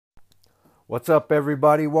What's up,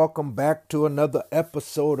 everybody? Welcome back to another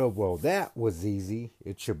episode of Well, That Was Easy.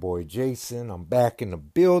 It's your boy Jason. I'm back in the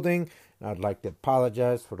building, and I'd like to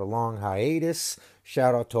apologize for the long hiatus.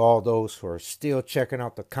 Shout out to all those who are still checking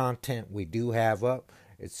out the content we do have up.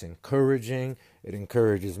 It's encouraging. It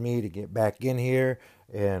encourages me to get back in here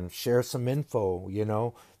and share some info.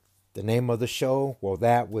 The name of the show, Well,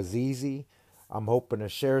 That Was Easy. I'm hoping to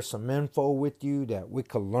share some info with you that we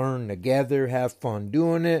could learn together, have fun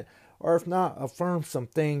doing it, or if not, affirm some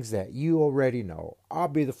things that you already know. I'll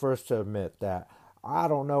be the first to admit that I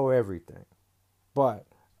don't know everything. But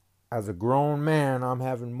as a grown man, I'm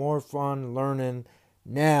having more fun learning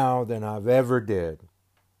now than I've ever did.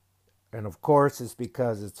 And of course, it's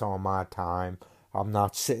because it's on my time. I'm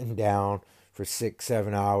not sitting down for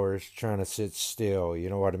 6-7 hours trying to sit still. You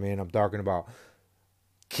know what I mean? I'm talking about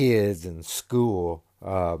kids and school.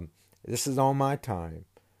 This is on my time.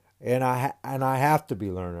 And I have to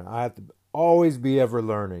be learning. I have to always be ever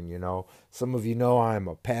learning. Some of you know I'm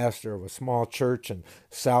a pastor of a small church in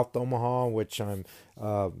South Omaha, which I'm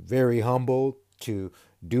very humbled to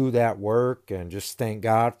do that work, and just thank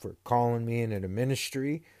God for calling me into the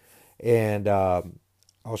ministry. And I'll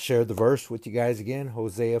share the verse with you guys again,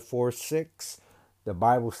 Hosea 4:6. The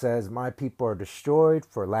Bible says, "My people are destroyed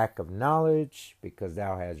for lack of knowledge, because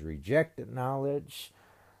thou hast rejected knowledge."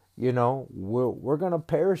 We're going to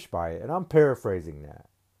perish by it. And I'm paraphrasing that.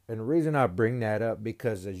 And the reason I bring that up,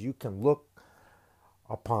 because as you can look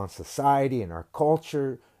upon society and our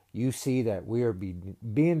culture, you see that we are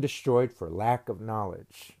being destroyed for lack of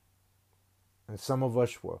knowledge. And some of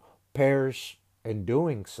us will perish in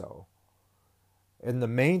doing so. And the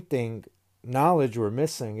main thing, knowledge we're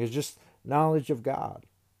missing, is just knowledge of God.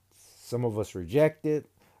 Some of us reject it.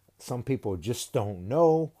 Some people just don't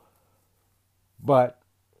know. But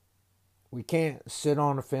we can't sit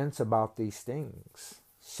on the fence about these things.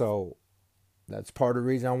 So that's part of the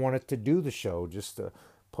reason I wanted to do the show, just to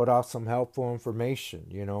put out some helpful information.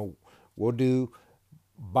 We'll do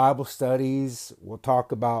Bible studies. We'll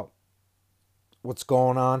talk about what's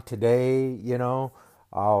going on today.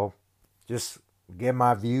 I'll just get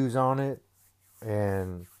my views on it,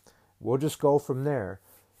 and we'll just go from there.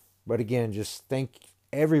 But again, just thank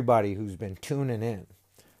everybody who's been tuning in.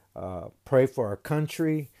 Pray for our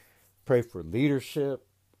country. Pray for leadership.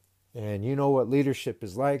 And you know what leadership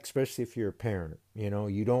is like, especially if you're a parent.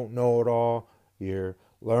 You don't know it all. You're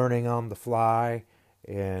learning on the fly.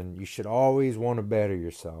 And you should always want to better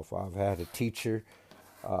yourself. I've had a teacher.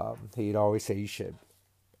 He'd always say you should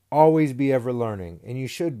always be ever learning. And you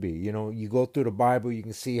should be. You go through the Bible, you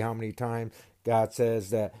can see how many times God says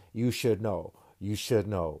that you should know. You should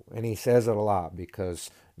know. And he says it a lot, because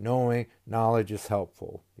knowledge is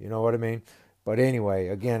helpful. You know what I mean? But anyway,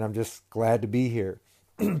 again, I'm just glad to be here.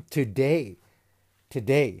 Today,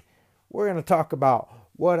 we're going to talk about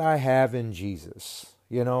what I have in Jesus.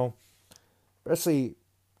 Especially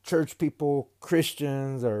church people,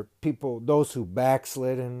 Christians, or people, those who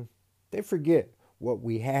backslid, and they forget what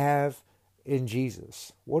we have in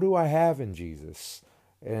Jesus. What do I have in Jesus?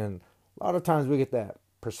 And a lot of times we get that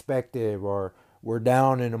perspective, or we're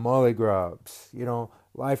down in the mully grubs.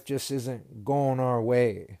 Life just isn't going our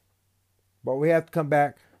way. But we have to come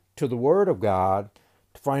back to the Word of God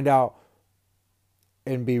to find out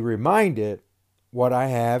and be reminded what I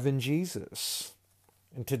have in Jesus.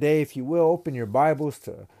 And today, if you will, open your Bibles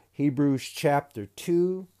to Hebrews chapter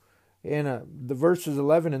 2. And the verses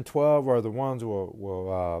 11 and 12 are the ones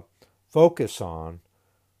we'll focus on.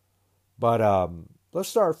 But let's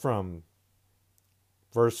start from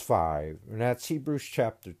verse 5. And that's Hebrews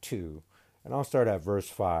chapter 2. And I'll start at verse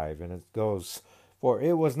 5. And it goes, "For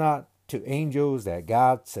it was not to angels that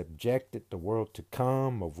God subjected the world to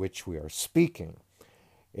come, of which we are speaking.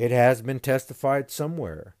 It has been testified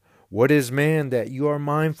somewhere. What is man that you are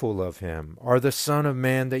mindful of him, or the Son of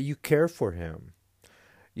Man that you care for him?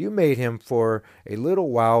 You made him for a little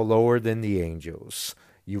while lower than the angels.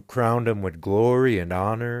 You crowned him with glory and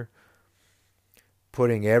honor,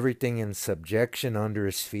 putting everything in subjection under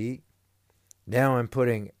his feet. Now in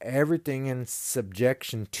putting everything in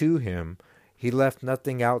subjection to him, he left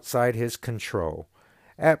nothing outside his control.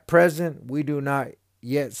 At present, we do not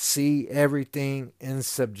yet see everything in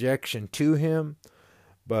subjection to him,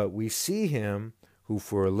 but we see him who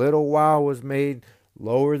for a little while was made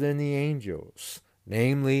lower than the angels,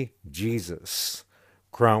 namely Jesus,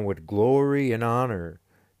 crowned with glory and honor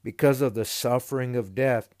because of the suffering of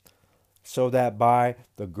death, so that by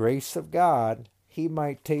the grace of God he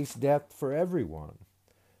might taste death for everyone.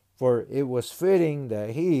 For it was fitting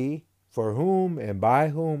that he, for whom and by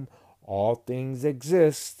whom all things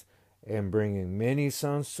exist, and bringing many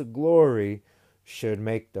sons to glory, should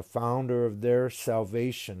make the founder of their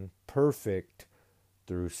salvation perfect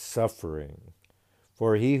through suffering.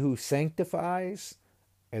 For he who sanctifies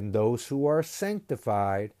and those who are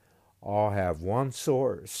sanctified all have one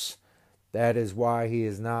source. That is why he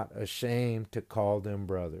is not ashamed to call them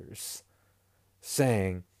brothers,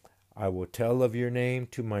 saying, I will tell of your name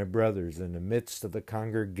to my brothers in the midst of the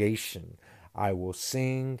congregation. I will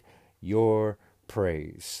sing your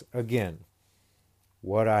praise. Again,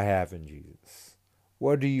 what I have in Jesus.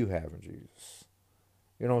 What do you have in Jesus?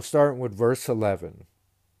 Starting with verse 11.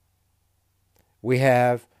 We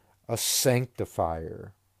have a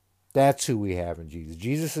sanctifier. That's who we have in Jesus.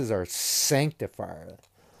 Jesus is our sanctifier.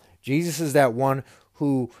 Jesus is that one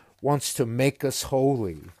who wants to make us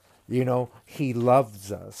holy. He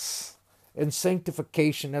loves us. And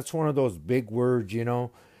sanctification, that's one of those big words,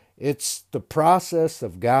 It's the process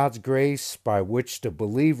of God's grace by which the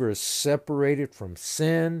believer is separated from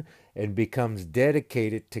sin and becomes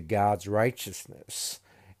dedicated to God's righteousness.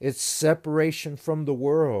 It's separation from the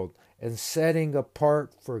world and setting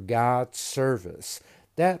apart for God's service.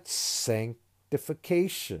 That's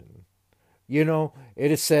sanctification.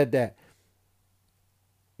 It is said that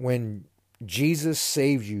when Jesus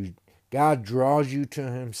saves you, God draws you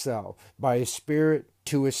to himself by his Spirit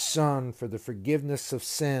to his Son for the forgiveness of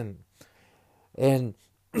sin. And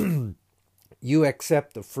you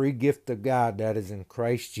accept the free gift of God that is in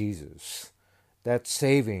Christ Jesus. That's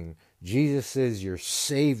saving. Jesus is your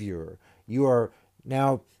Savior. You are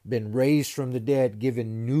now been raised from the dead,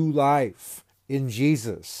 given new life in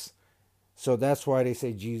Jesus. So that's why they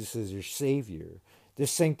say Jesus is your Savior.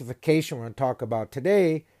 This sanctification we're going to talk about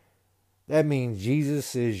today, that means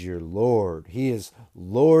Jesus is your Lord. He is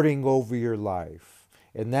lording over your life.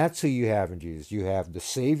 And that's who you have in Jesus. You have the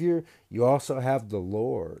Savior. You also have the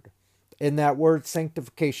Lord. In that word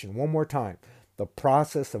sanctification, one more time, the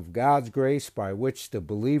process of God's grace by which the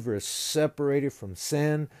believer is separated from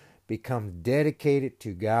sin, becomes dedicated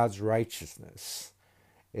to God's righteousness.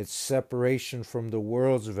 It's separation from the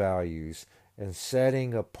world's values and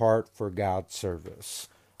setting apart for God's service.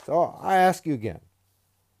 So I ask you again,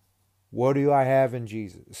 what do I have in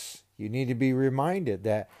Jesus? You need to be reminded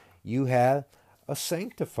that you have a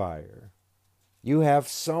sanctifier. You have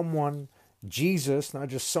someone, Jesus, not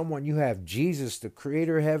just someone, you have Jesus, the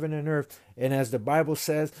creator of heaven and earth. And as the Bible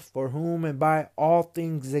says, for whom and by all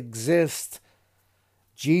things exist,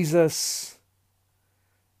 Jesus,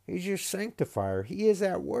 he's your sanctifier. He is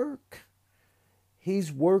at work.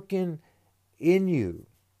 He's working in you.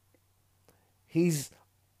 He's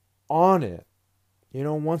on it.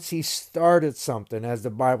 Once he started something, as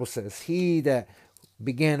the Bible says, he that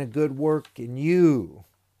began a good work in you.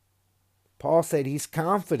 Paul said he's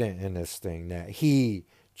confident in this thing, that he,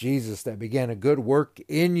 Jesus, that began a good work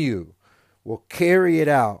in you, will carry it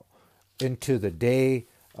out into the day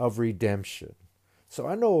of redemption. So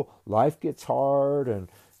I know life gets hard, and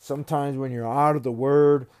sometimes when you're out of the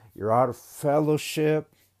Word, you're out of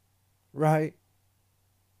fellowship, right?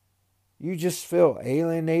 You just feel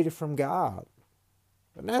alienated from God.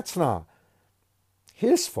 And that's not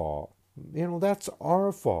his fault. That's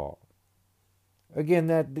our fault. Again,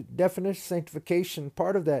 that definition of sanctification,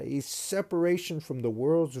 part of that is separation from the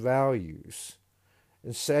world's values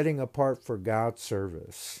and setting apart for God's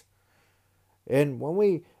service. And when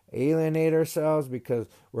we alienate ourselves because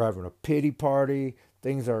we're having a pity party,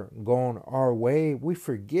 things aren't going our way, we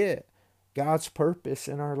forget God's purpose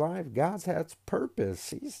in our life. God has purpose.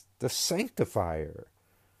 He's the sanctifier.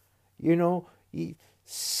 He's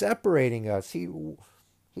separating us.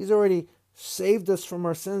 He's already saved us from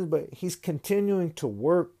our sins, but he's continuing to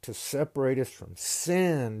work to separate us from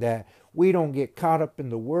sin, that we don't get caught up in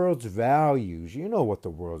the world's values. You know what the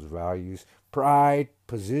world's values: pride,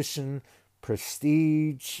 position,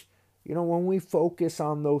 prestige. When we focus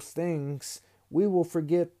on those things, we will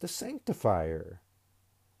forget the sanctifier.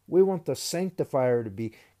 We want the sanctifier to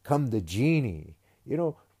become the genie.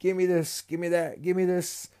 Give me this, give me that, give me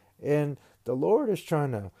this. And the Lord is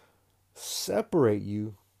trying to separate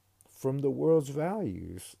you from the world's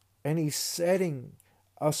values. And he's setting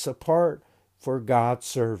us apart for God's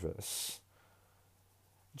service.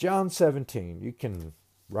 John 17, you can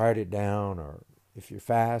write it down, or if you're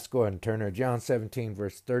fast, go ahead and turn there. John 17,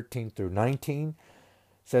 verse 13 through 19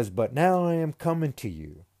 says, But now I am coming to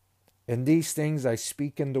you, and these things I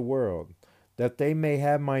speak in the world, that they may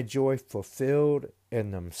have my joy fulfilled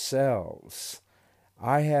in themselves.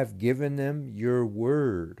 I have given them your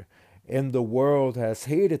word, and the world has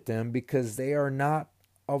hated them because they are not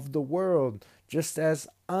of the world, just as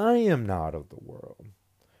I am not of the world.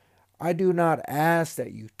 I do not ask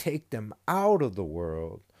that you take them out of the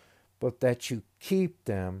world, but that you keep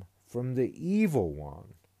them from the evil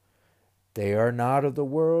one. They are not of the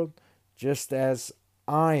world, just as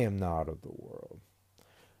I am not of the world.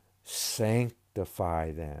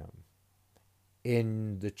 Sanctify them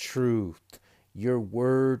in the truth. Your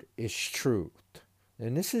word is truth.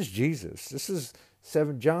 And this is Jesus. This is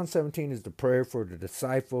John 17 is the prayer for the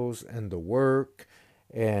disciples and the work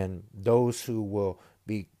and those who will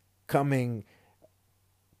be coming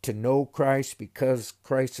to know Christ, because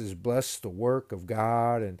Christ has blessed the work of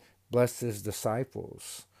God and blessed his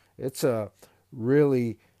disciples. It's a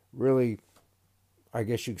really, really, I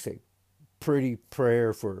guess you could say, pretty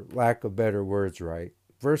prayer, for lack of better words, right?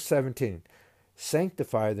 Verse 17,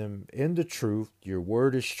 sanctify them in the truth. Your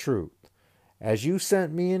word is truth. As you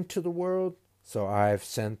sent me into the world, so I have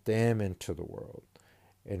sent them into the world.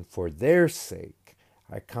 And for their sake,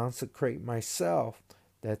 I consecrate myself,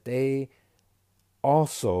 that they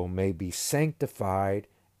also may be sanctified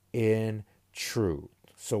in truth.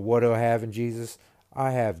 So what do I have in Jesus?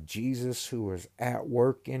 I have Jesus who is at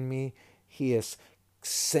work in me. He is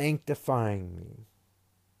sanctifying me.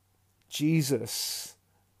 Jesus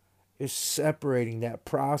is separating that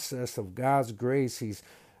process of God's grace. He's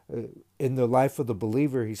in the life of the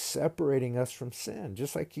believer, he's separating us from sin.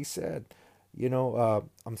 Just like he said,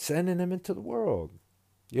 I'm sending them into the world.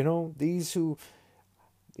 These who,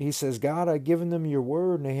 he says, God, I've given them your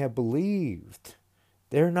word and they have believed.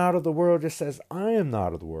 They're not of the world, just as I am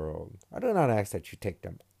not of the world. I do not ask that you take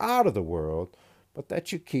them out of the world, but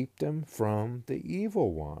that you keep them from the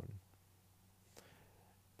evil one.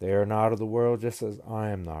 They are not of the world, just as I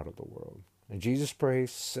am not of the world. And Jesus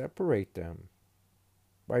prays, separate them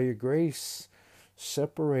by your grace,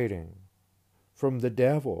 separating from the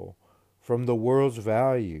devil, from the world's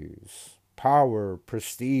values, power,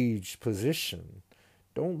 prestige, position.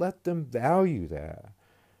 Don't let them value that.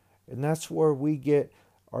 And that's where we get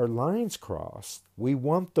our lines crossed. We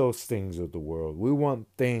want those things of the world. We want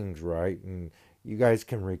things, right? And you guys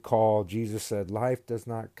can recall Jesus said, life does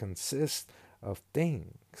not consist of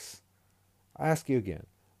things. I ask you again,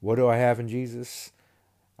 what do I have in Jesus?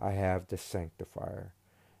 I have the Sanctifier.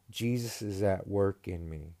 Jesus is at work in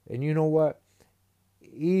me. And you know what?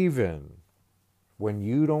 Even when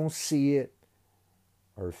you don't see it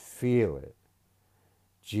or feel it,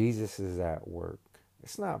 Jesus is at work.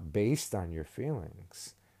 It's not based on your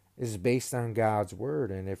feelings. It's based on God's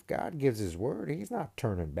word. And if God gives his word, he's not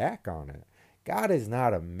turning back on it. God is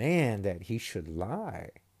not a man that he should lie.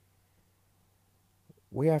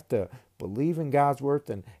 We have to believe in God's word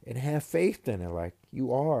and have faith in it, like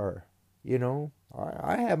you are.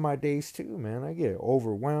 I have my days too, man. I get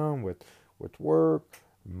overwhelmed with work,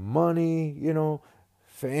 money,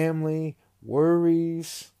 family,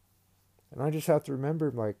 worries. And I just have to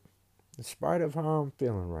remember, like, in spite of how I'm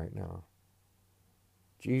feeling right now,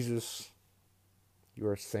 Jesus, you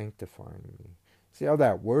are sanctifying me. See how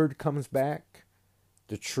that word comes back?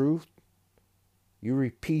 The truth. You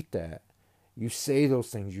repeat that. You say those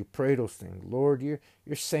things. You pray those things. Lord, you're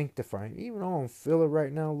sanctifying. Even though I don't feel it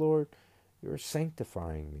right now, Lord, you're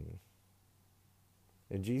sanctifying me.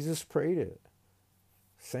 And Jesus prayed it.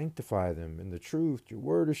 Sanctify them in the truth. Your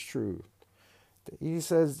word is truth. He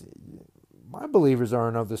says, my believers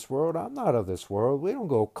aren't of this world. I'm not of this world. We don't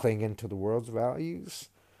go clinging to the world's values.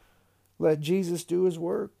 Let Jesus do his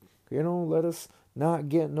work. Let us not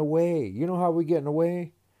get in the way. You know how we get in the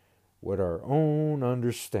way? With our own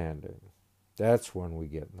understanding. That's when we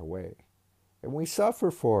get in the way. And we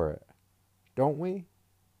suffer for it, don't we?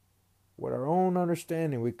 With our own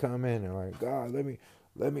understanding, we come in and like, God,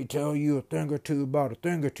 let me tell you a thing or two about a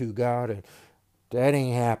thing or two, God. And that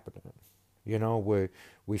ain't happening.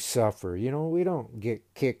 We suffer. We don't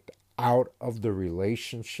get kicked out of the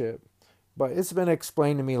relationship. But it's been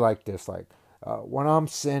explained to me like this, like when I'm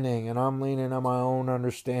sinning and I'm leaning on my own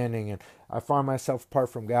understanding and I find myself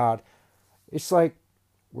apart from God, it's like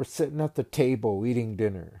we're sitting at the table eating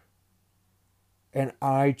dinner. And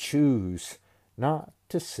I choose not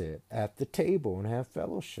to sit at the table and have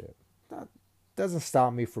fellowship. That doesn't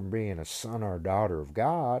stop me from being a son or a daughter of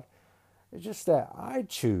God. It's just that I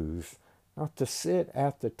choose not to sit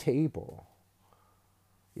at the table.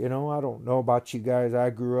 I don't know about you guys. I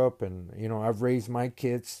grew up and, I've raised my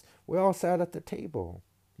kids. We all sat at the table,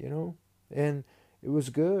 and it was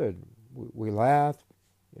good. We laughed,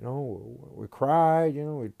 we cried,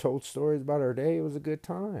 we told stories about our day. It was a good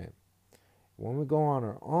time. When we go on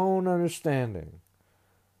our own understanding,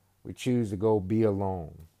 we choose to go be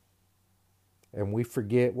alone. And we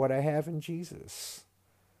forget what I have in Jesus.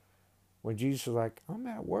 When Jesus is like, I'm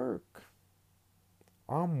at work.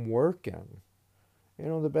 I'm working.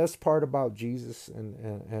 The best part about Jesus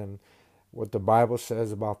and what the Bible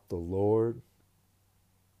says about the Lord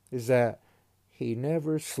is that he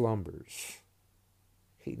never slumbers.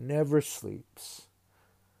 He never sleeps.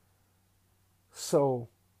 So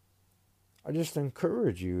I just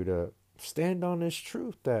encourage you to stand on this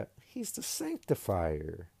truth that he's the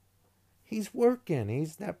sanctifier. He's working.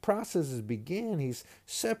 That process is begun. He's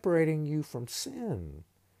separating you from sin,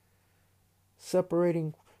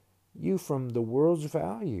 separating you from the world's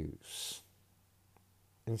values,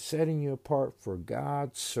 and setting you apart for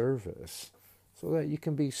God's service so that you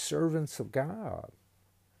can be servants of God.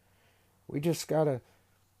 We just gotta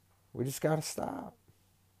stop,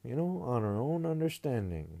 on our own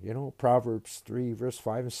understanding. Proverbs 3, verse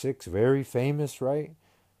 5 and 6, very famous, right?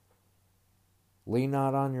 Lean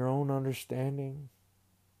not on your own understanding.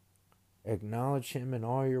 Acknowledge him in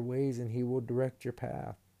all your ways and he will direct your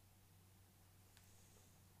path.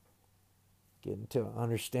 Get into an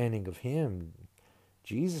understanding of him.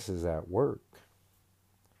 Jesus is at work.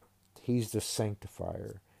 He's the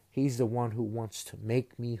sanctifier. He's the one who wants to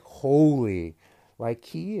make me holy like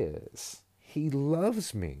he is. He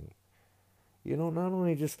loves me. Not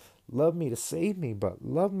only just love me to save me, but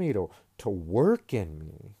love me to work in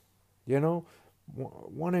me.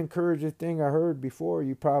 One encouraging thing I heard before,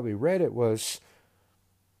 you probably read it, was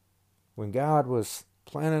when God was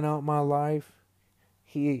planning out my life,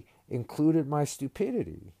 he included my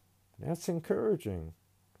stupidity. That's encouraging.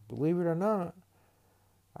 Believe it or not,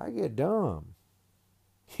 I get dumb.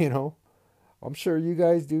 I'm sure you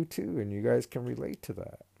guys do too, and you guys can relate to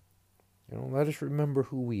that. Let us remember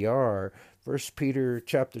who we are. 1 Peter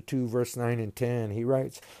chapter 2, verse 9 and 10, he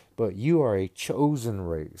writes, "But you are a chosen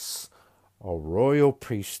race, a royal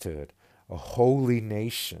priesthood, a holy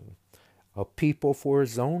nation, a people for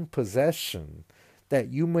his own possession, that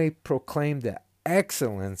you may proclaim the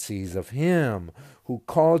excellencies of him who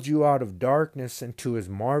called you out of darkness into his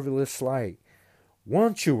marvelous light.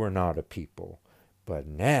 Once you were not a people, but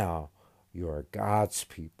now you are God's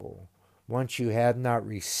people. Once you had not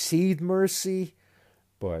received mercy,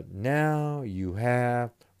 but now you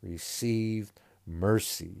have received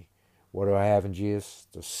mercy." What do I have in Jesus?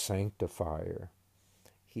 The sanctifier.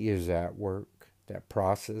 He is at work. That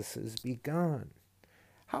process has begun.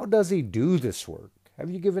 How does he do this work? Have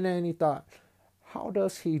you given it any thought? How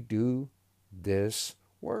does he do this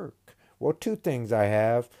work? Well, two things I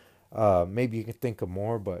have. Maybe you can think of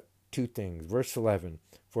more, but two things. Verse 11,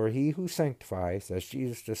 "For he who sanctifies," that's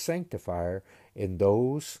Jesus the sanctifier, "in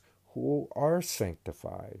those who are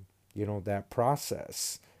sanctified." That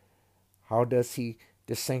process. How does the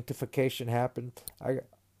sanctification happen?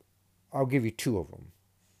 I'll give you two of them.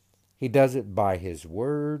 He does it by his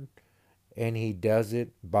word, and he does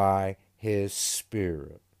it by his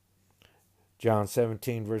spirit. John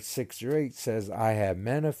 17, verse 6 through 8 says, "I have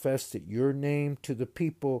manifested your name to the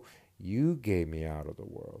people you gave me out of the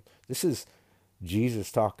world." This is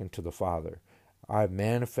Jesus talking to the Father. "I've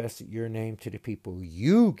manifested your name to the people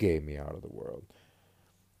you gave me out of the world.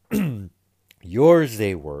 Yours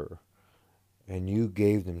they were, and you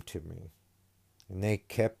gave them to me, and they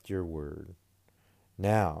kept your word.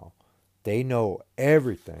 Now they know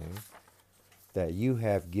everything that you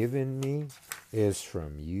have given me is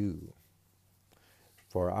from you.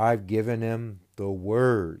 For I've given them the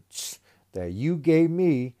words that you gave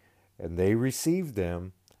me, and they received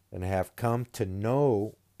them, and have come to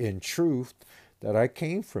know in truth that I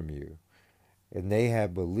came from you. And they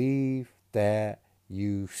have believed that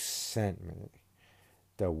you sent me."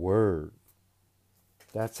 The word.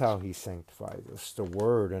 That's how he sanctifies us. The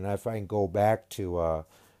word. And if I can go back to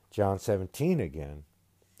John 17 again,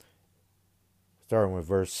 starting with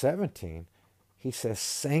verse 17, he says,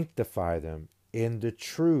 "Sanctify them in the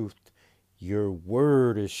truth. Your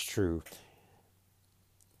word is truth."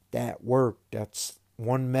 That work, that's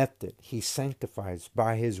one method. He sanctifies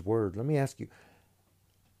by his word. Let me ask you,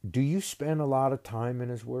 do you spend a lot of time in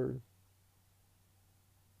his word?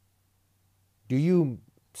 Do you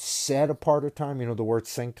set apart a time? The word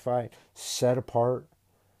sanctify, set apart.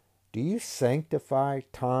 Do you sanctify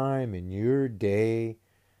time in your day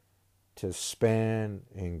to spend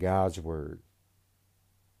in God's word?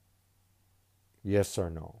 Yes or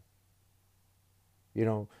no?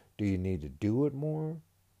 Do you need to do it more?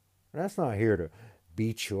 That's not here to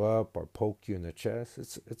beat you up or poke you in the chest.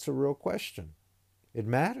 It's a real question. It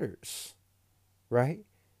matters, right?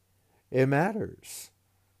 It matters.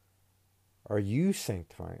 Are you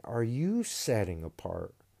sanctifying? Are you setting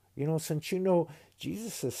apart? Since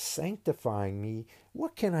Jesus is sanctifying me,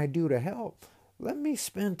 what can I do to help? Let me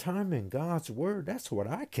spend time in God's word. That's what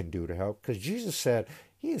I can do to help, because Jesus said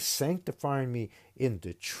he is sanctifying me in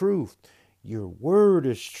the truth. Your word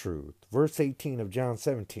is truth. Verse 18 of John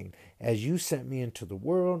 17. As you sent me into the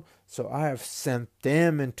world, so I have sent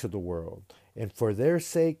them into the world. And for their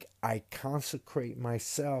sake I consecrate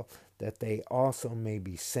myself, that they also may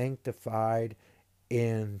be sanctified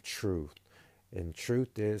in truth. And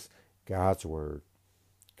truth is God's word,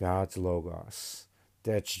 God's logos.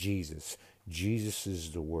 That's Jesus. Jesus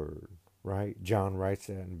is the word, right? John writes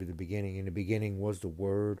that in the beginning. In the beginning was the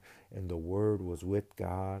word, and the word was with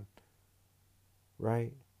God,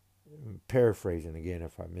 right? I'm paraphrasing again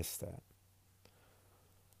if I missed that.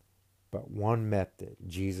 But one method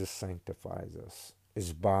Jesus sanctifies us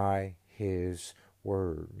is by his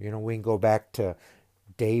word. You know, we can go back to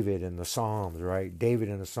David in the Psalms, right? David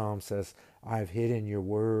in the Psalms says, I've hidden your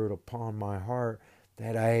word upon my heart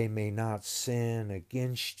that I may not sin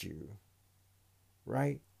against you.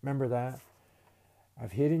 Right? Remember that?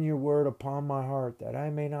 I've hidden your word upon my heart that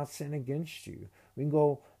I may not sin against you. We can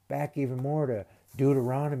go back even more to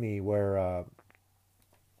Deuteronomy where I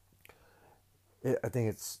think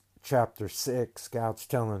it's chapter 6. God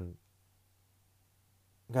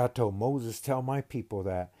told Moses, tell my people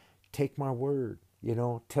that, take my word,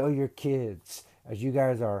 tell your kids as you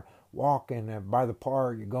guys are walking by the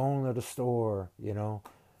park, you're going to the store,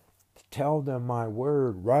 tell them my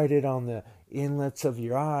word, write it on the inlets of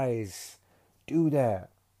your eyes. Do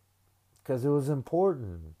that because it was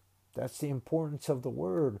important. That's the importance of the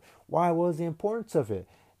word. Why was the importance of it?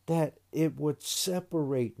 That it would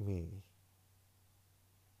separate me.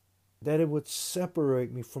 That it would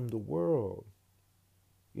separate me from the world.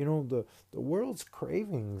 The world's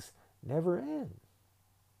cravings never end.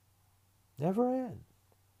 Never end.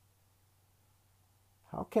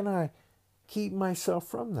 How can I keep myself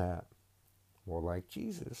from that? Well, like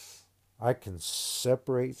Jesus, I can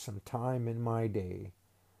separate some time in my day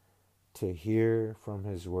to hear from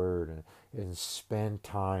his word and spend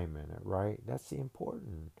time in it, right? That's the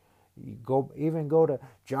important. You go to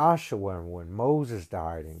Joshua when Moses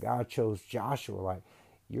died and God chose Joshua, like,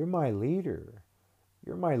 you're my leader.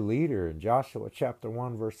 You're my leader. In Joshua chapter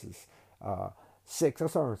 1 verses 6,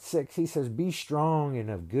 that's on 6, he says, be strong and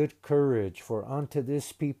of good courage, for unto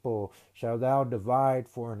this people shalt thou divide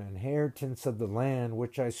for an inheritance of the land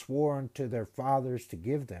which I swore unto their fathers to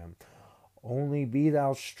give them. Only be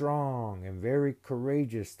thou strong and very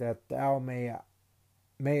courageous, that thou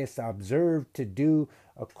mayest observe to do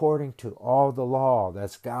according to all the law,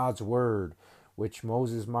 that's God's word, which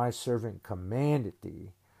Moses my servant commanded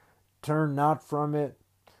thee. Turn not from it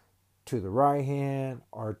to the right hand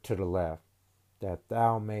or to the left, that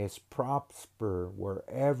thou mayest prosper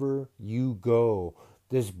wherever you go.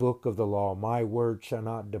 This book of the law, my word, shall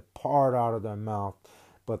not depart out of thy mouth,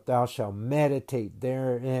 but thou shalt meditate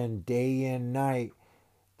therein day and night,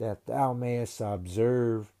 that thou mayest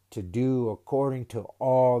observe to do according to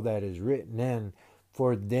all that is written in.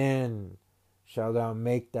 For then shalt thou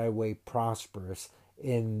make thy way prosperous,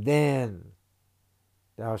 and then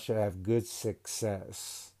thou shalt have good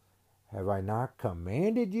success. Have I not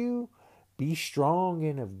commanded you? Be strong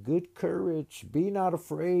and of good courage. Be not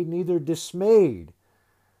afraid, neither dismayed.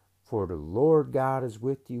 For the Lord God is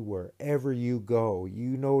with you wherever you go.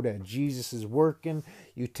 You know that Jesus is working.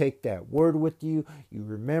 You take that word with you. You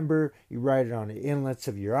remember. You write it on the inlets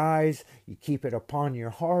of your eyes. You keep it upon your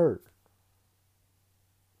heart,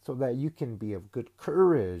 so that you can be of good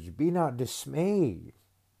courage. Be not dismayed,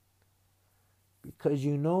 because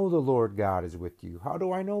you know the Lord God is with you. How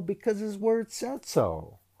do I know? Because his word said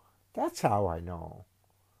so. That's how I know.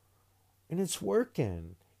 And it's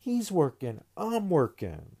working. He's working. I'm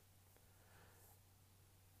working.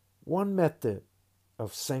 One method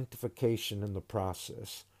of sanctification in the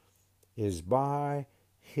process is by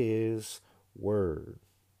his word.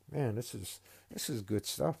 Man, this is good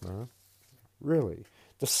stuff, man. Really.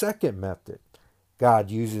 The second method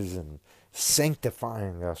God uses in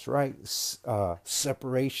sanctifying us, right?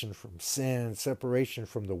 Separation from sin, separation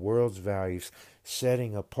from the world's values,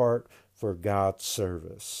 setting apart for God's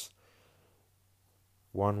service.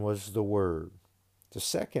 One was the word. The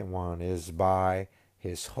second one is by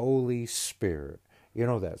his Holy Spirit. You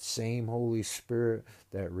know, that same Holy Spirit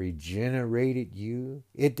that regenerated you,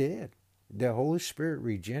 it did. The Holy Spirit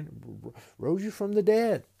rose you from the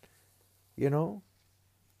dead. John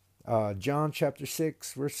chapter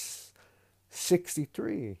 6, verse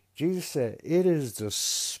 63. Jesus said, it is the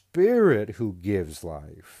Spirit who gives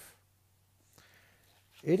life.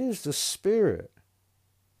 It is the Spirit.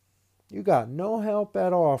 You got no help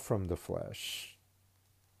at all from the flesh.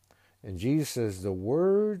 And Jesus says, the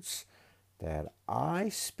words that I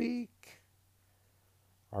speak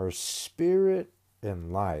are spirit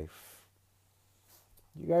and life.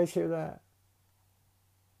 You guys hear that?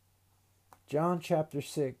 John chapter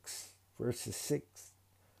 6, verses 6.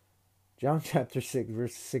 John chapter 6,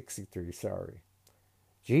 verse 63, sorry.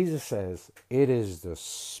 Jesus says, it is the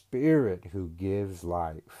Spirit who gives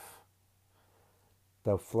life.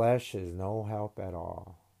 The flesh is no help at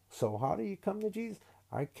all. So how do you come to Jesus?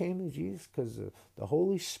 I came to Jesus because the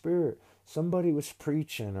Holy Spirit, somebody was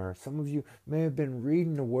preaching, or some of you may have been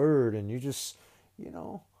reading the Word, and you just,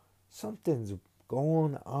 something's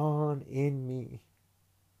going on in me.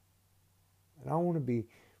 And I want to be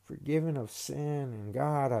forgiven of sin. And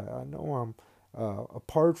God, I know I'm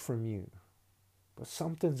apart from you. But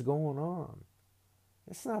something's going on.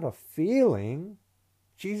 It's not a feeling.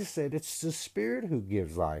 Jesus said it's the Spirit who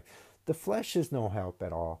gives life. The flesh is no help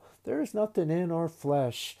at all. There is nothing in our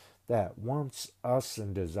flesh that wants us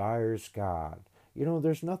and desires God.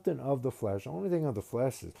 There's nothing of the flesh. The only thing of the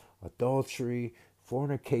flesh is adultery,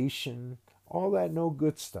 fornication, all that no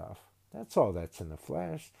good stuff. That's all that's in the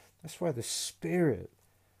flesh. That's why the Spirit,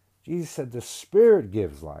 Jesus said the Spirit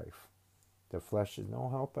gives life. The flesh is no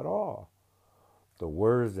help at all. The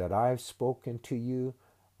words that I've spoken to you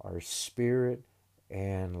are spirit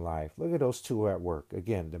and life. Look at those two at work.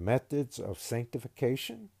 Again, the methods of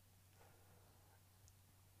sanctification,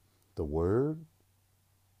 the Word,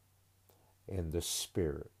 and the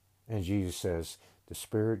Spirit. And Jesus says, the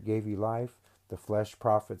Spirit gave you life. The flesh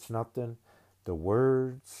profits nothing. The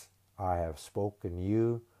words I have spoken to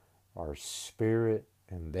you are spirit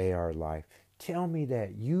and they are life. Tell me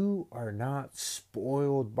that you are not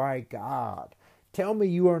spoiled by God. Tell me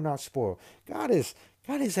you are not spoiled. God is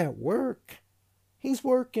at work. He's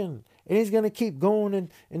working. And he's going to keep going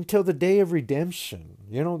until the day of redemption.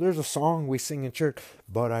 There's a song we sing in church.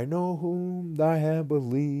 But I know whom I have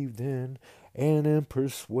believed in, and am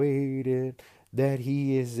persuaded that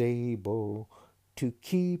he is able to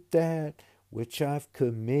keep that which I've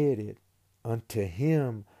committed unto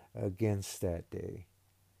him against that day.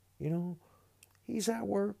 He's at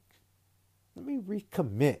work. Let me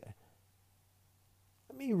recommit.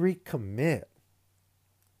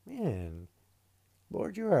 Man,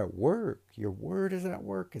 Lord, you're at work. Your Word is at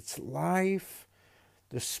work. It's life.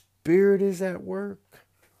 The Spirit is at work.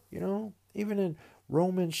 Even in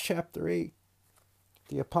Romans chapter 8,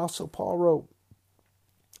 the Apostle Paul wrote,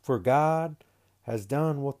 for God has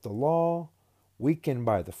done what the law, weakened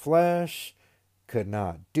by the flesh, could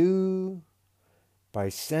not do, by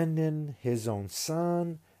sending his own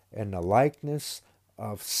Son in the likeness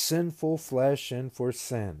of sinful flesh and for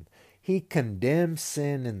sin. He condemned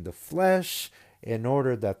sin in the flesh in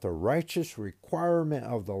order that the righteous requirement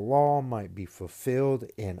of the law might be fulfilled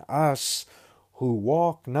in us who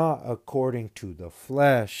walk not according to the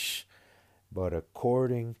flesh, but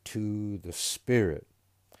according to the Spirit.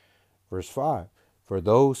 Verse 5, for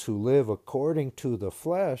those who live according to the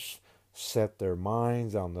flesh set their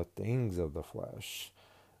minds on the things of the flesh.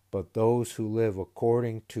 But those who live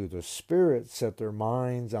according to the Spirit set their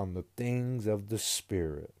minds on the things of the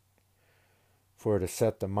Spirit. For to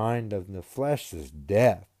set the mind of the flesh is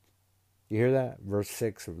death. You hear that? Verse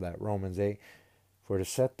 6 of that Romans 8. For to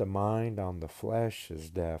set the mind on the flesh is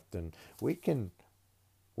death. And we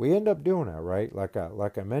end up doing that, right? Like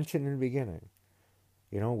I mentioned in the beginning.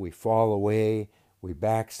 We fall away, we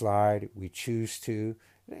backslide, we choose to.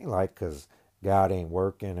 It ain't like because God ain't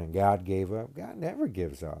working and God gave up. God never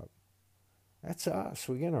gives up. That's us.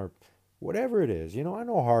 We get our, whatever it is. I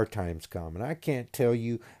know hard times come, and I can't tell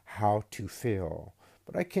you how to feel.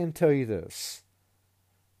 But I can tell you this.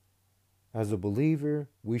 As a believer,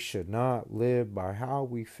 we should not live by how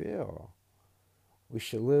we feel. We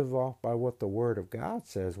should live off by what the Word of God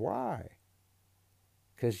says. Why?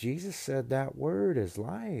 Because Jesus said that Word is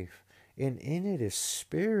life, and in it is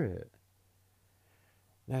Spirit.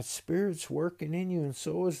 That Spirit's working in you, and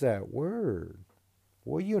so is that Word.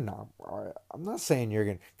 Well, I'm not saying you're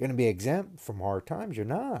going to be exempt from hard times. You're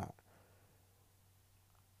not.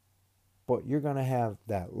 But you're going to have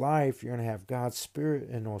that life. You're going to have God's Spirit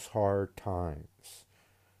in those hard times.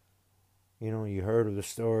 You heard of the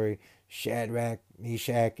story, Shadrach,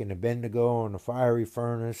 Meshach, and Abednego in the fiery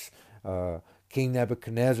furnace. King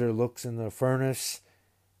Nebuchadnezzar looks in the furnace.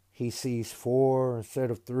 He sees 4 instead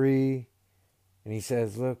of 3. And he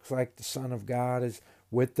says, looks like the Son of God is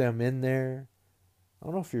with them in there. I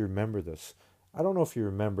don't know if you remember this. I don't know if you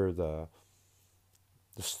remember the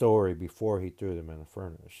story before he threw them in the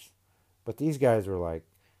furnace. But these guys were like,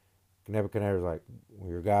 Nebuchadnezzar's like, well,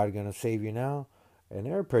 your God going to save you now? And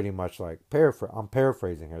they're pretty much like, I'm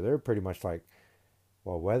paraphrasing here. They're pretty much like,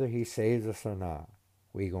 well, whether he saves us or not,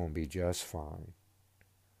 we going to be just fine.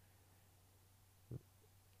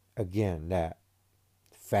 Again, that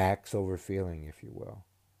facts over feeling, if you will.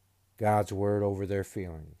 God's word over their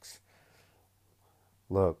feelings.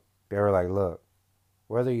 Look, they were like, look,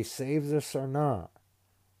 whether he saves us or not,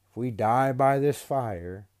 if we die by this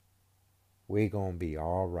fire, we gonna be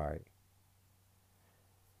all right.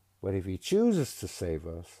 But if he chooses to save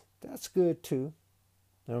us, that's good too.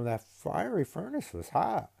 You know, that fiery furnace was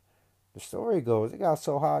hot. The story goes, it got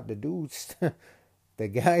so hot the dudes, the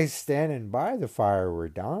guys standing by the fire were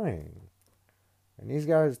dying. And these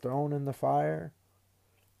guys thrown in the fire,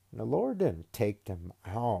 and the Lord didn't take them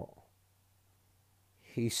out.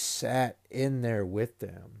 He sat in there with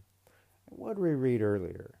them. And what did we read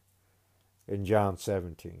earlier in John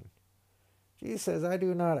 17? Jesus says, I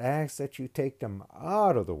do not ask that you take them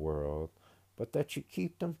out of the world, but that you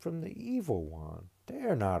keep them from the evil one. They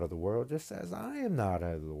are not of the world, just as I am not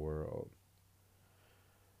of the world.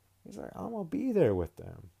 He's like, I'm going to be there with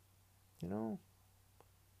them. You know,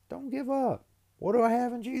 don't give up. What do I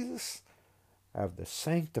have in Jesus? I have the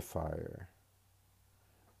Sanctifier.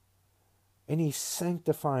 And he's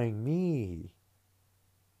sanctifying me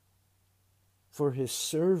for his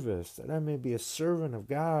service, that I may be a servant of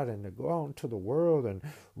God and to go out into the world and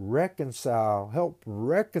help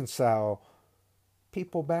reconcile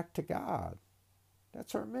people back to God.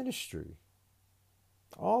 That's our ministry.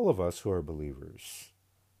 All of us who are believers.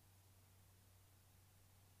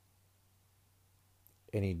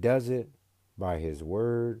 And he does it by his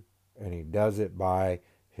word, and he does it by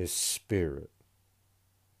his spirit.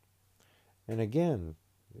 And again,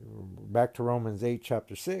 back to Romans 8,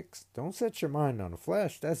 chapter 6, don't set your mind on the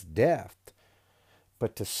flesh, that's death.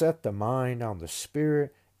 But to set the mind on the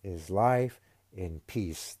spirit is life and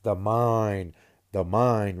peace. The mind,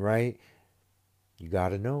 right? You got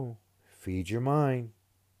to know, feed your mind.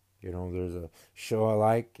 You know, there's a show I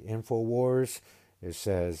like, InfoWars. It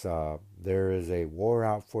says, there is a war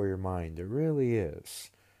out for your mind. There really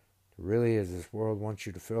is. There really is. This world wants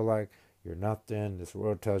you to feel like you're nothing. This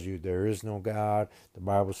world tells you there is no God. The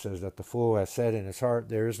Bible says that the fool has said in his heart,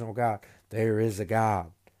 there is no God. There is a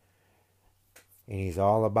God. And he's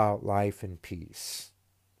all about life and peace.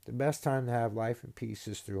 The best time to have life and peace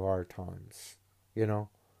is through hard times. You know,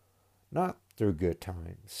 not through good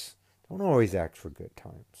times. Don't always act for good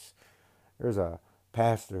times. There's a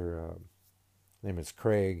pastor, his name is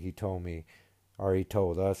Craig. He told me, or he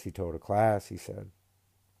told us, he told a class, he said,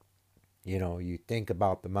 you know, you think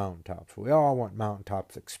about the mountaintops. We all want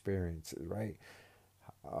mountaintops experiences, right?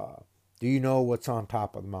 Do you know what's on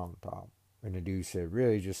top of the mountaintop? And the dude said,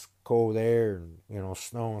 really, just cold air and, you know,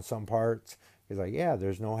 snow in some parts. He's like, yeah,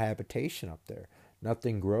 there's no habitation up there.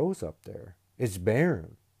 Nothing grows up there. It's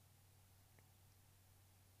barren.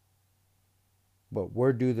 But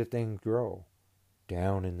where do the things grow?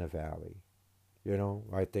 Down in the valley. You know,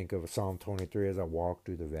 I think of Psalm 23 as I walk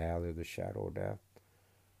through the valley of the shadow of death.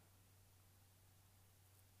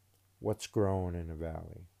 What's growing in the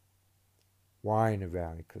valley? Why in the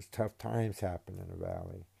valley? Because tough times happen in the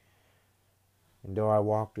valley. And though I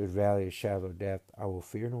walk through the valley of the shadow of death, I will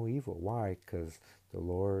fear no evil. Why? Because the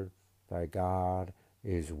Lord thy God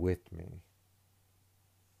is with me.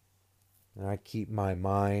 And I keep my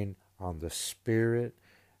mind on the Spirit.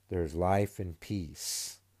 There's life and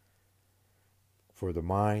peace. For the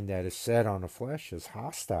mind that is set on the flesh is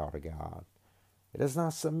hostile to God. It does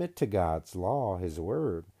not submit to God's law, his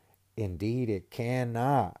word. Indeed, it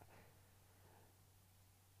cannot.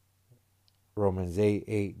 Romans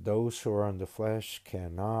 8:8, those who are in the flesh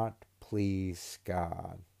cannot please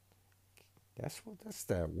God. That's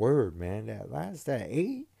that word, man. That's that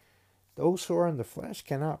 8. Those who are in the flesh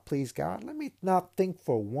cannot please God. Let me not think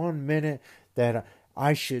for 1 minute that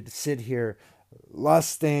I should sit here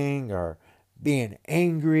lusting or being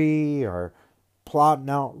angry or plotting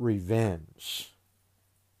out revenge.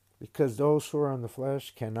 Because those who are in the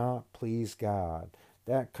flesh cannot please God.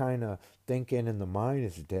 That kind of thinking in the mind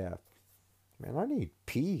is death. Man, I need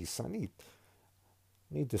peace. I need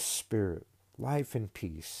the Spirit. Life and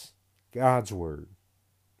peace. God's Word.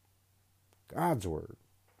 God's Word.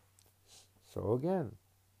 So again,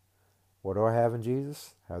 what do I have in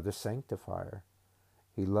Jesus? I have the Sanctifier.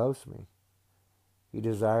 He loves me. He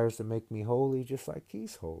desires to make me holy just like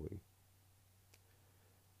he's holy.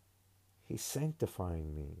 He's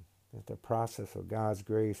sanctifying me. That the process of God's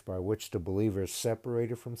grace by which the believer is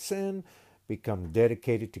separated from sin, become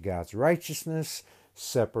dedicated to God's righteousness,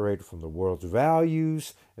 separated from the world's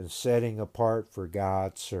values, and setting apart for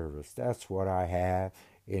God's service. That's what I have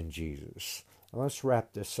in Jesus. Now let's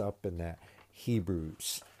wrap this up in that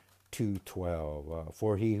Hebrews 2:12.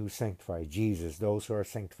 For he who sanctified Jesus, those who are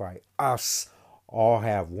sanctified, us, all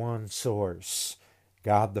have one source,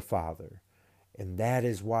 God the Father. And that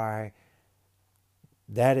is why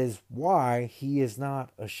That is why he is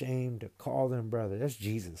not ashamed to call them brother. That's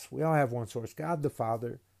Jesus. We all have one source, God the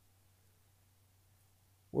Father.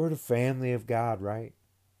 We're the family of God, right?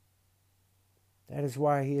 That is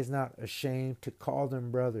why he is not ashamed to call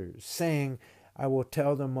them brothers, saying, I will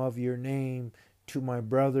tell them of your name to my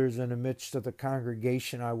brothers in the midst of the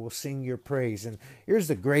congregation. I will sing your praise. And here's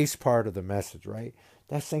the grace part of the message, right?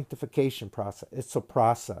 That sanctification process. It's a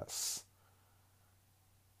process.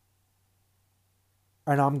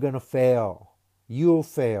 And I'm going to fail. You'll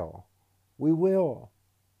fail. We will.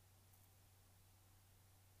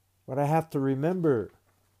 But I have to remember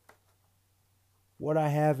what I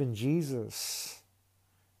have in Jesus.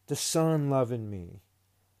 The Son loving me.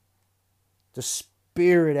 The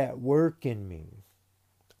Spirit at work in me.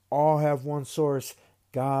 All have one source,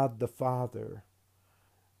 God the Father.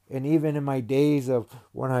 And even in my days of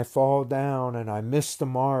when I fall down and I miss the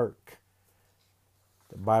mark,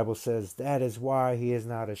 the Bible says that is why he is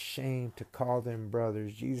not ashamed to call them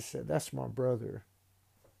brothers. Jesus said, that's my brother.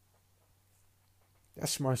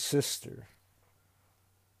 That's my sister.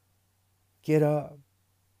 Get up.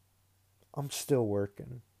 I'm still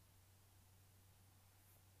working.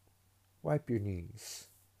 Wipe your knees.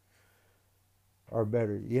 Or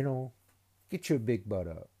better, get your big butt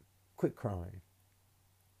up. Quit crying.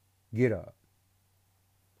 Get up.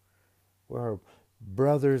 We're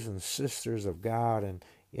brothers and sisters of God, and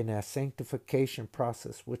in that sanctification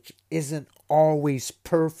process, which isn't always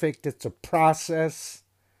perfect, it's a process.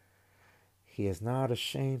 He is not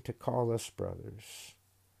ashamed to call us brothers.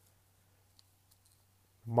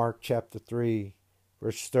 Mark chapter 3,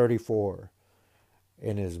 verse 34.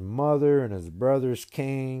 And his mother and his brothers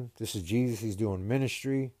came. This is Jesus. He's doing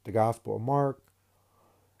ministry. The Gospel of Mark.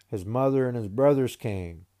 His mother and his brothers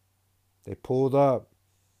came. They pulled up.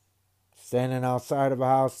 Standing outside of a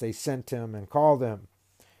house, they sent him and called him.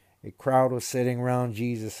 A crowd was sitting around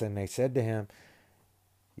Jesus, and they said to him,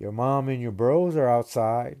 your mom and your bros are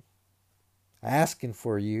outside asking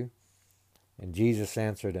for you. And Jesus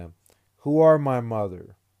answered them, who are my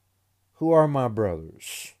mother? Who are my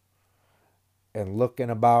brothers? And looking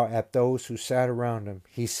about at those who sat around him,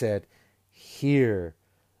 he said, here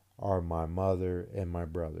are my mother and my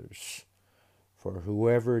brothers. For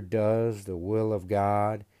whoever does the will of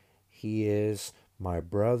God, he is my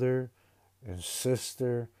brother and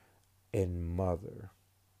sister and mother.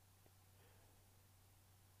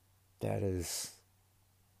 That is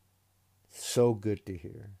so good to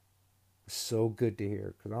hear. So good to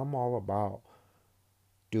hear, because I'm all about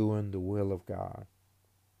doing the will of God.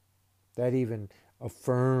 That even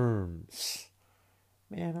affirms,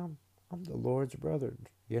 man, I'm the Lord's brother,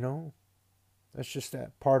 That's just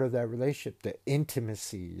that part of that relationship, the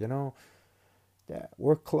intimacy, that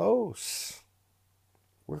we're close.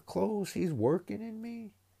 We're close. He's working in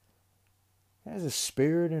me. He has a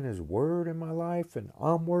spirit and his word in my life, and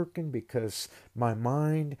I'm working because my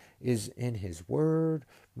mind is in his word.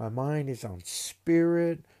 My mind is on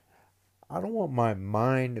spirit. I don't want my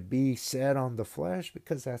mind to be set on the flesh,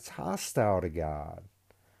 because that's hostile to God.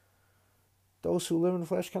 Those who live in the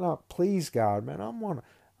flesh cannot please God, man.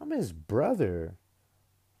 I'm his brother.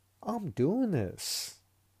 I'm doing this.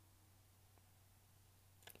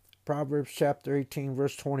 Proverbs chapter 18,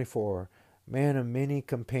 verse 24. Man of many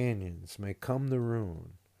companions may come to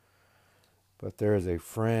ruin, but there is a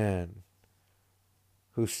friend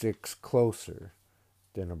who sticks closer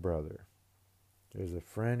than a brother. There's a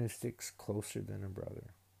friend who sticks closer than a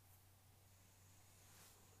brother.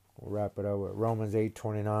 We'll wrap it up with Romans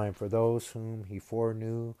 8:29. For those whom he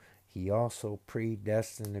foreknew, he also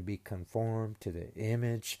predestined to be conformed to the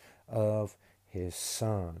image of his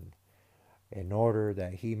Son, in order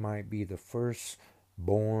that he might be the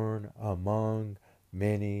firstborn among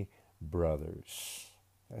many brothers.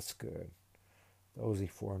 That's good. Those he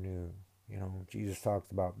foreknew. Jesus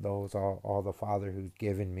talked about those, all the Father who's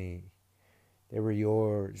given me. They were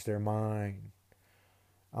yours. They're mine.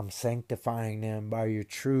 I'm sanctifying them by your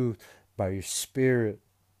truth, by your Spirit.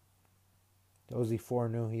 Those he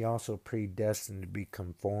foreknew, he also predestined to be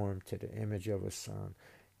conformed to the image of his Son.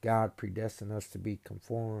 God predestined us to be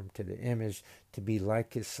conformed to the image, to be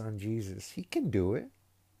like his Son Jesus. He can do it.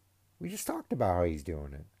 We just talked about how he's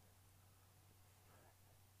doing it.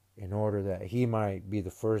 In order that he might be the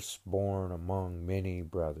firstborn among many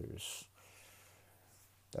brothers.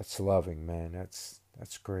 That's loving, man. That's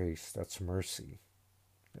grace. That's mercy.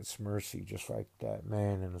 That's mercy, just like that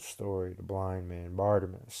man in the story, the blind man,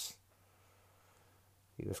 Bartimaeus.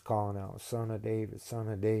 He was calling out, Son of David,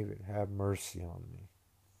 have mercy on me.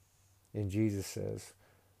 And Jesus says,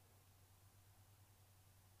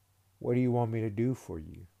 what do you want me to do for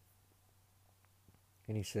you?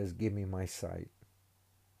 And he says, give me my sight.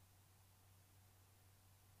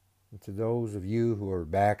 And to those of you who are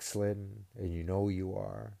backslidden, and you know you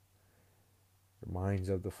are, your minds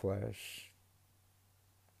of the flesh,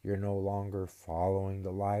 you're no longer following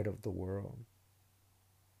the light of the world.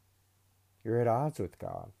 You're at odds with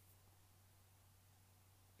God.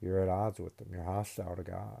 You're at odds with Him. You're hostile to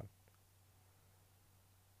God.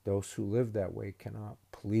 Those who live that way cannot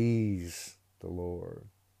please the Lord.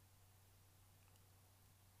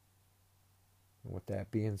 And with that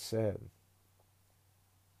being said,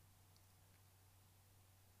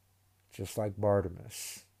 just like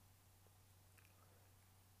Bartimaeus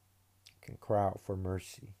can cry out for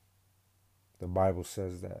mercy, the Bible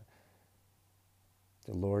says that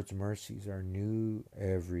the Lord's mercies are new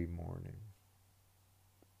every morning.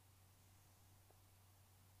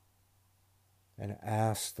 And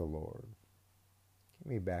ask the Lord,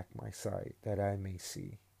 give me back my sight that I may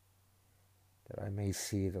see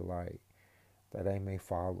the light, that I may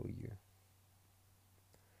follow you.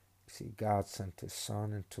 See, God sent His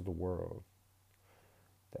Son into the world,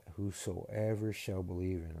 that whosoever shall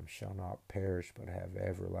believe in Him shall not perish but have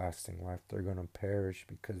everlasting life. They're going to perish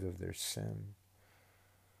because of their sin.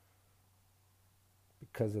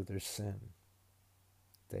 Because of their sin,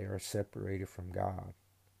 they are separated from God.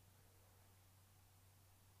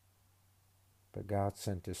 But God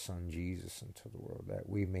sent His Son Jesus into the world that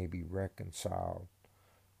we may be reconciled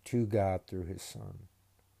to God through His Son.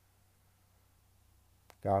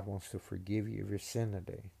 God wants to forgive you of your sin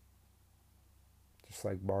today. Just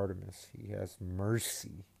like Bartimaeus, He has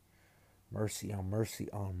mercy. Mercy on mercy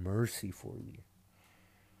on mercy for you.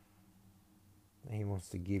 And He wants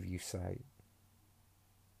to give you sight.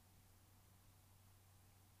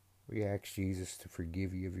 We ask Jesus to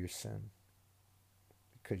forgive you of your sin,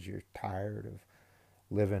 because you're tired of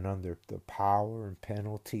living under the power and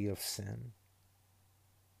penalty of sin.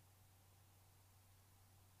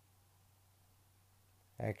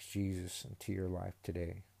 Ask Jesus into your life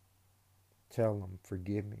today. Tell Him,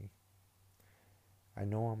 forgive me. I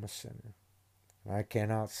know I'm a sinner, and I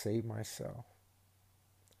cannot save myself.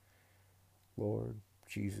 Lord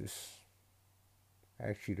Jesus,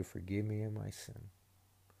 I ask you to forgive me of my sin.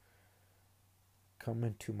 Come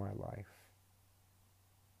into my life.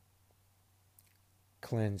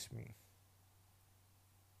 Cleanse me.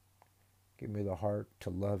 Give me the heart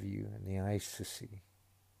to love you and the eyes to see.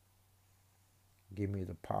 Give me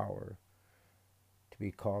the power to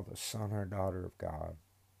be called a son or daughter of God.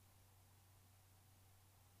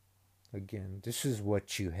 Again, this is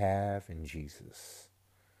what you have in Jesus.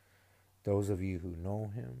 Those of you who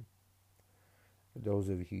know Him, those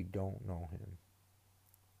of you who don't know Him,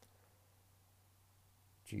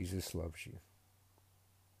 Jesus loves you.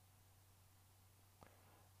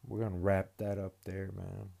 We're going to wrap that up there,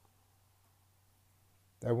 man.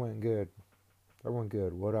 That went good. That went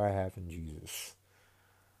good. What do I have in Jesus?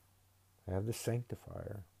 I have the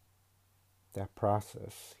Sanctifier. That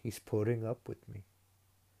process. He's putting up with me.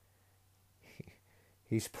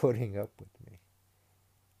 He's putting up with me.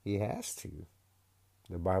 He has to.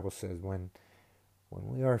 The Bible says when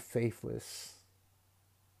we are faithless,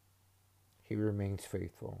 He remains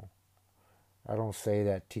faithful. I don't say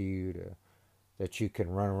that to you that you can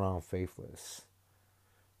run around faithless,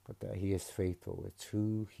 but that He is faithful. It's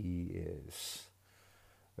who He is.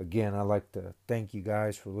 Again, I'd like to thank you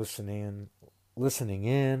guys for listening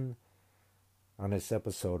in on this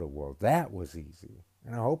episode of Well, That Was Easy.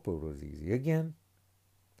 And I hope it was easy. Again,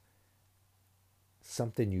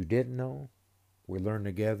 something you didn't know, we learned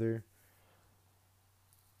together,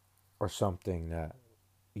 or something that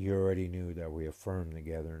you already knew that we affirmed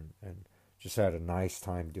together and just had a nice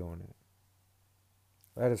time doing it.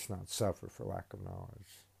 Let us not suffer for lack of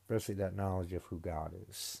knowledge, especially that knowledge of who God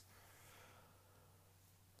is.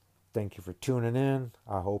 Thank you for tuning in.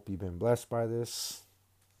 I hope you've been blessed by this.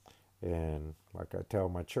 And like I tell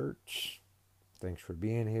my church, thanks for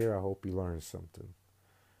being here. I hope you learned something.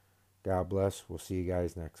 God bless. We'll see you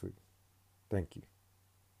guys next week. Thank you.